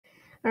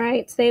All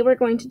right, today we're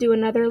going to do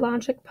another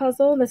logic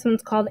puzzle. This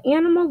one's called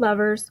Animal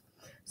Lovers.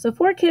 So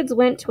 4 kids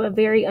went to a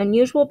very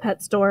unusual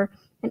pet store,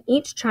 and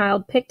each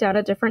child picked out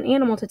a different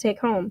animal to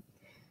take home.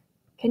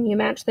 Can you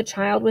match the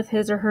child with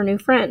his or her new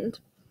friend?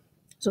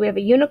 So we have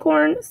a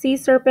unicorn, sea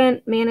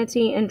serpent,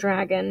 manatee, and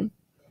dragon.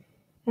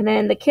 And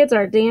then the kids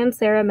are Dan,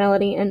 Sarah,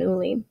 Melody, and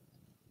Uli.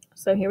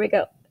 So here we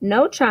go.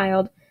 No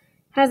child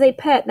has a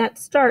pet that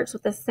starts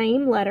with the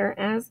same letter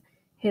as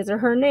his or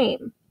her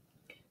name.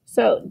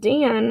 So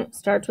Dan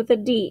starts with a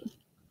D.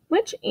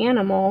 Which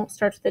animal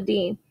starts with a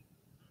D?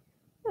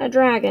 A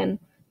dragon.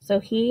 So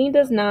he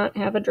does not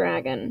have a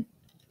dragon.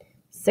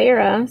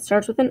 Sarah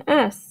starts with an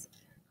S.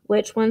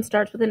 Which one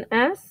starts with an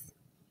S?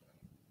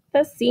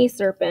 The sea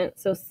serpent.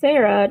 So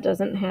Sarah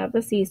doesn't have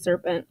the sea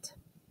serpent.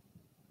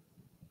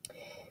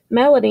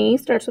 Melody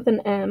starts with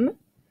an M.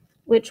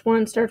 Which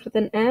one starts with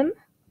an M?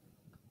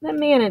 The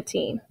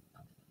manatee.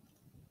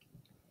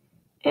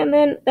 And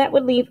then that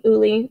would leave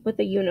Uli with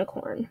a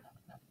unicorn.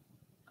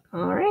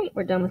 All right,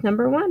 we're done with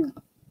number 1.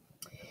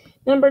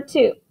 Number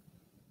 2,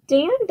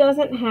 Dan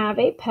doesn't have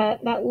a pet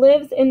that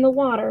lives in the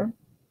water.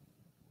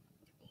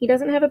 He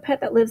doesn't have a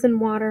pet that lives in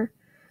water.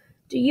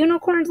 Do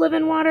unicorns live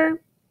in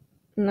water?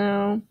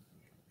 No.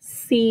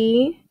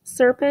 Sea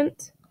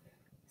serpent?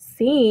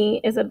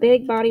 Sea is a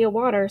big body of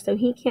water, so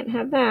he can't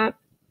have that.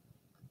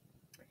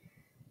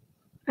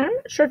 I'm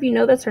not sure if you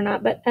know this or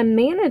not, but a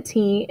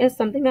manatee is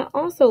something that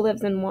also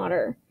lives in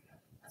water,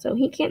 so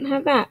he can't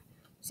have that.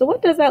 So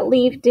what does that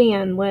leave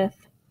Dan with?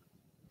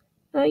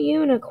 A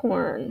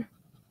unicorn.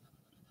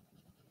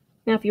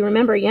 Now, if you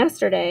remember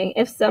yesterday,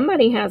 if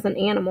somebody has an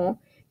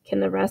animal, can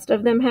the rest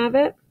of them have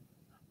it?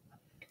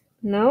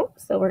 No,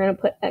 so we're going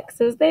to put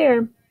X's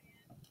there.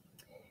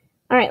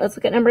 All right, let's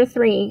look at number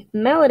 3.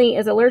 Melody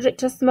is allergic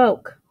to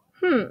smoke.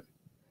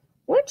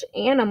 Which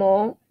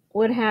animal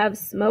would have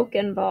smoke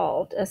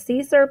involved? A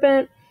sea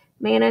serpent,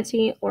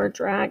 manatee, or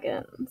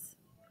dragons?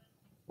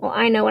 Well,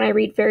 I know when I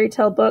read fairy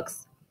tale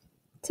books,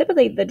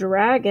 typically the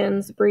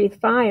dragons breathe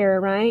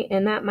fire, right?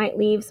 And that might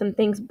leave some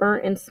things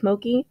burnt and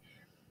smoky.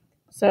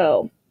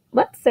 So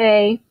let's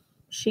say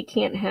she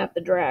can't have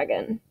the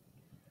dragon.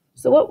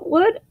 So what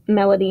would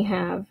Melody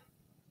have?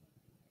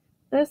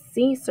 The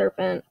sea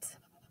serpent.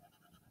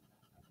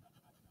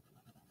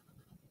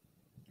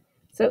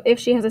 So if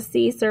she has a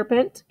sea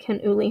serpent,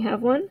 can Uli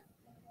have one?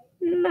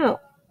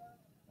 No.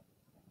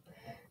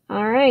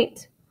 All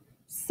right.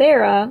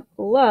 Sarah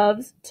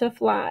loves to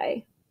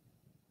fly.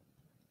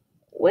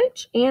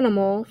 Which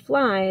animal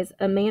flies,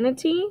 a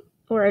manatee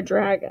or a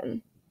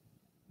dragon?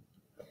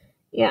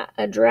 Yeah,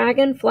 a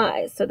dragon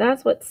flies. So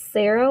that's what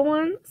Sarah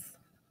wants.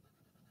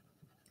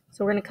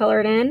 So we're going to color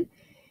it in.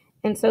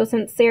 And so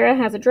since Sarah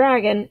has a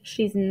dragon,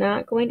 she's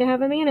not going to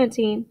have a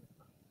manatee.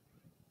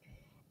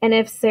 And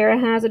if Sarah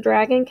has a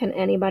dragon, can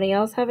anybody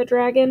else have a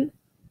dragon?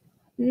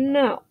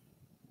 No.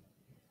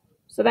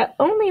 So that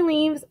only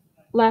leaves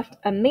left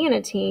a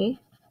manatee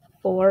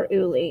for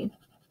Uli.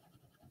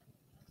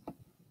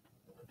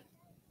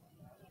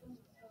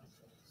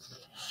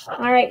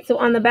 All right, so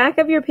on the back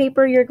of your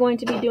paper, you're going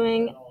to be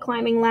doing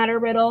climbing ladder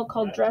riddle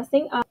called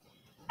dressing up.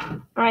 All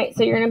right,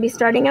 so you're going to be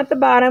starting at the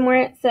bottom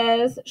where it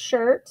says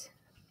shirt,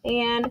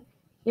 and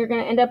you're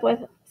going to end up with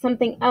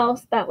something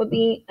else that would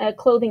be a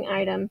clothing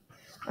item.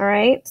 All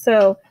right,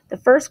 so the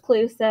first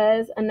clue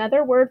says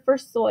another word for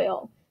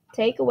soil.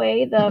 Take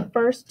away the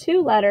first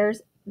 2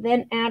 letters,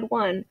 then add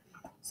 1.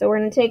 So we're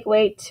going to take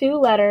away 2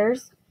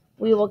 letters.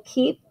 We will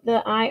keep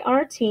the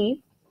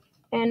IRT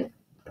and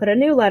put a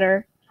new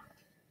letter.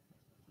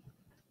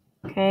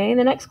 Okay,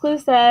 the next clue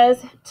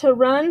says to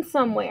run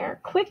somewhere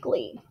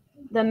quickly.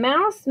 The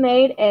mouse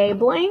made a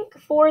blank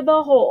for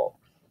the hole.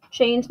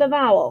 Change the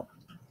vowel.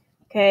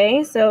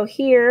 Okay, so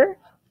here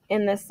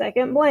in the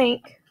second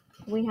blank,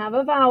 we have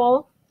a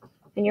vowel,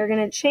 and you're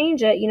going to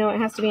change it. You know, it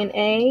has to be an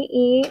A,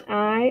 E,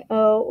 I,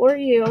 O, or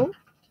U.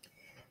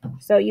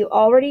 So you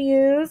already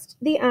used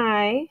the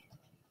I.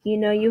 You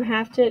know you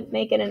have to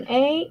make it an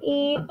A,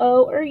 E,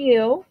 O, or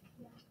U.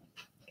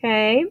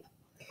 Okay,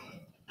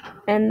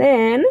 and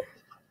then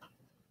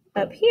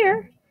up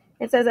here,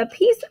 it says a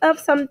piece of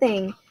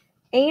something.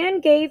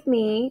 Anne gave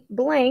me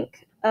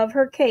blank of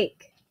her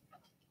cake.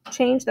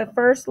 Change the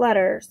first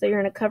letter. So you're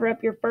going to cover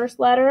up your first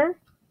letter,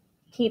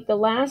 keep the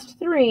last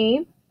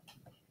 3,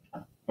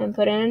 and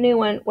put in a new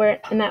one where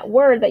in that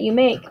word that you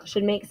make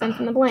should make sense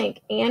in the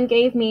blank. Anne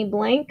gave me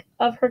blank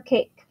of her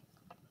cake.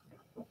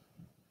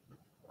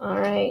 All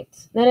right.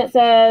 Then it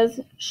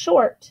says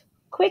short,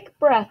 quick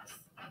breaths.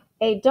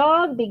 A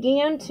dog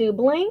began to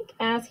blink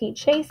as he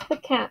chased the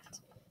cat.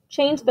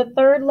 Change the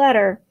third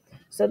letter.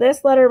 So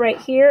this letter right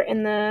here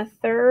in the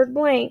third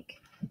blank,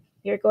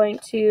 you're going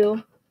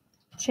to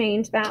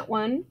change that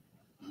one.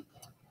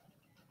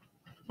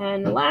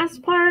 And the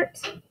last part,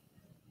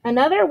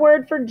 another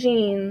word for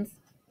jeans.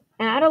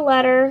 Add a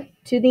letter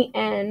to the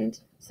end.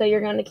 So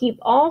you're going to keep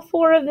all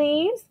 4 of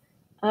these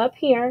up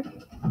here,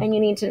 and you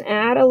need to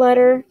add a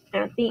letter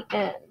at the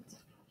end.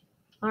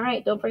 All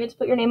right, don't forget to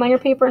put your name on your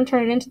paper and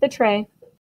turn it into the tray.